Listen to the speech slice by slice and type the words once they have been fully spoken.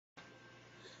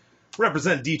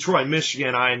Represent Detroit,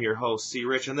 Michigan. I am your host, C.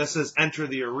 Rich, and this is Enter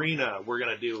the Arena. We're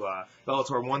going to do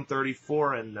Bellator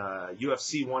 134 and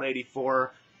UFC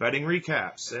 184 betting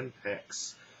recaps and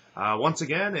picks. Once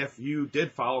again, if you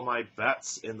did follow my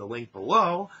bets in the link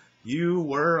below, you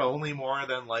were only more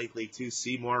than likely to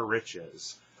see more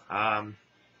riches. Once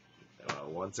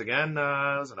again, it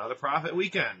was another profit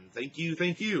weekend. Thank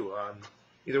you.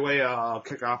 Either way, I'll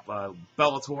kick off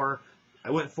Bellator.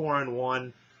 I went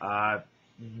 4-1.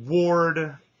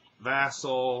 Ward,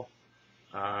 Vassell,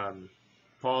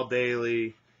 Paul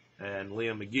Daly, and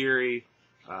Liam McGeary.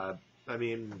 I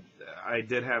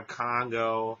did have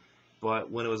Congo, but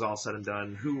when it was all said and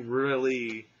done, who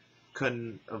really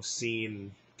couldn't have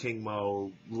seen King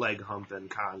Mo leg humping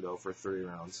Congo for 3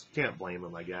 rounds? Can't blame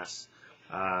him, I guess.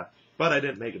 But I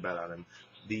didn't make a bet on him.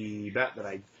 The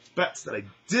bets that I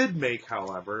did make,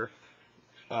 however,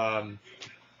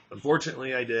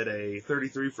 unfortunately, I did a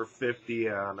 33 for 50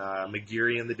 on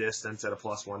McGeary in the distance at a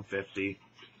plus 150.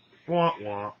 Wah,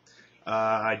 wah.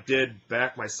 I did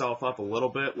back myself up a little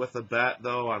bit with a bet,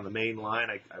 though, on the main line.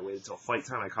 I waited until fight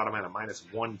time. I caught him at a minus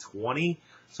 120.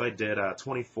 So I did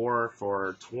 24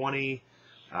 for 20.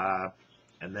 And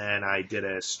then I did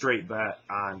a straight bet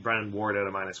on Brennan Ward at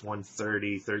a minus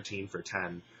 130, 13 for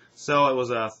 10. So it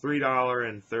was a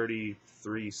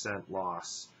 $3.33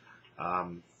 loss.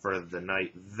 For the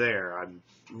night there. I'm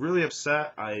really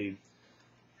upset. I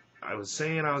was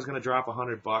saying I was going to drop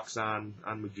 $100 on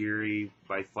McGeary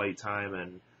by fight time,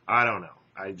 and I don't know.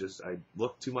 I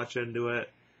looked too much into it,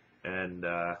 and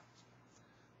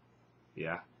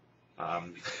yeah.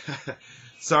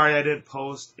 Sorry I didn't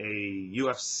post a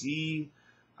UFC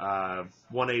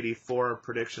 184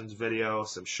 predictions video.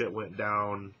 Some shit went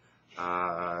down.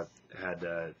 Had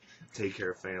to take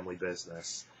care of family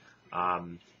business.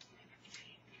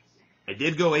 I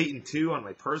did go 8-2 on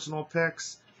my personal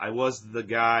picks. I was the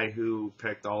guy who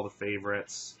picked all the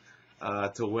favorites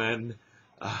to win,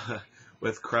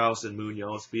 with Kraus and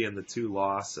Munoz being the 2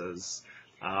 losses.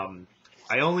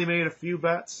 I only made a few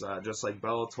bets, just like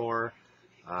Bellator,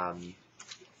 for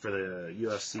the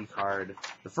UFC card.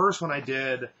 The first one I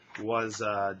did was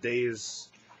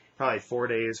probably 5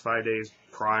 days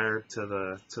prior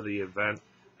to the event.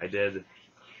 I did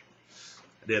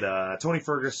Tony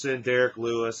Ferguson, Derek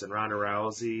Lewis, and Ronda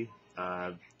Rousey,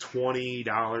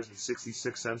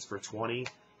 $20.66 for 20.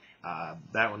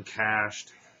 That one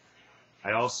cashed.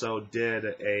 I also did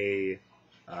a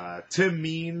Tim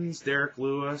Means, Derek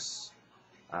Lewis.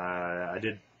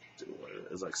 It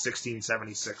was like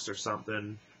 $16.76 or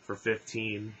something for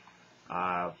 15.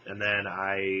 And then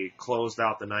I closed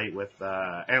out the night with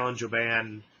Alan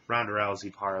Jouban, Ronda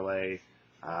Rousey parlay,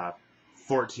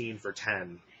 14 for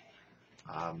 10.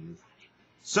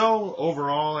 So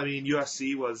overall,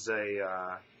 UFC was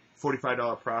a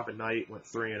 $45 profit night. Went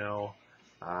 3-0.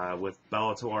 With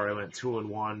Bellator, I went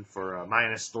 2-1 for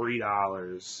minus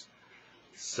 $3.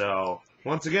 So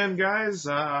once again, guys,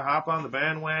 hop on the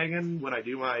bandwagon when I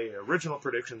do my original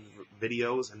predictions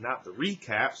videos and not the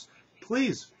recaps.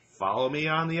 Please follow me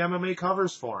on the MMA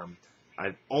Covers forum.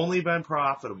 I've only been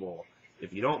profitable.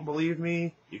 If you don't believe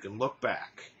me, you can look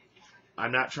back.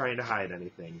 I'm not trying to hide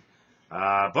anything.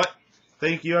 But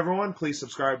thank you, everyone. Please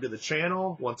subscribe to the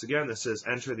channel. Once again, this is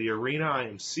Enter the Arena. I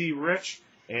am C. Rich.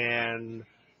 And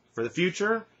for the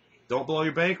future, don't blow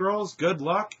your bankrolls. Good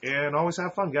luck, and always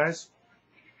have fun, guys.